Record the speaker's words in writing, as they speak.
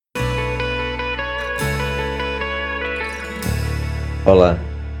Olá,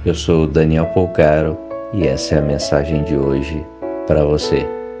 eu sou Daniel Polcaro e essa é a mensagem de hoje para você.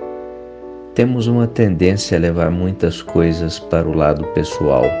 Temos uma tendência a levar muitas coisas para o lado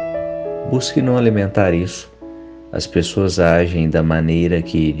pessoal. Busque não alimentar isso. As pessoas agem da maneira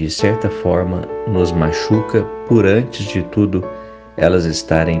que, de certa forma, nos machuca por antes de tudo elas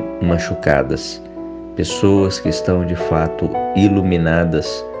estarem machucadas. Pessoas que estão de fato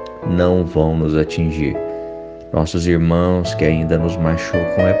iluminadas não vão nos atingir. Nossos irmãos que ainda nos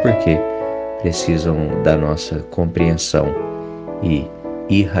machucam é porque precisam da nossa compreensão e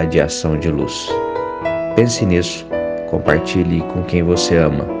irradiação de luz. Pense nisso, compartilhe com quem você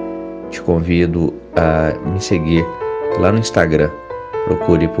ama. Te convido a me seguir lá no Instagram.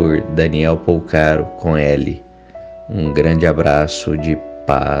 Procure por Daniel Polcaro com L. Um grande abraço de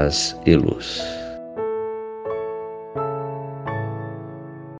paz e luz.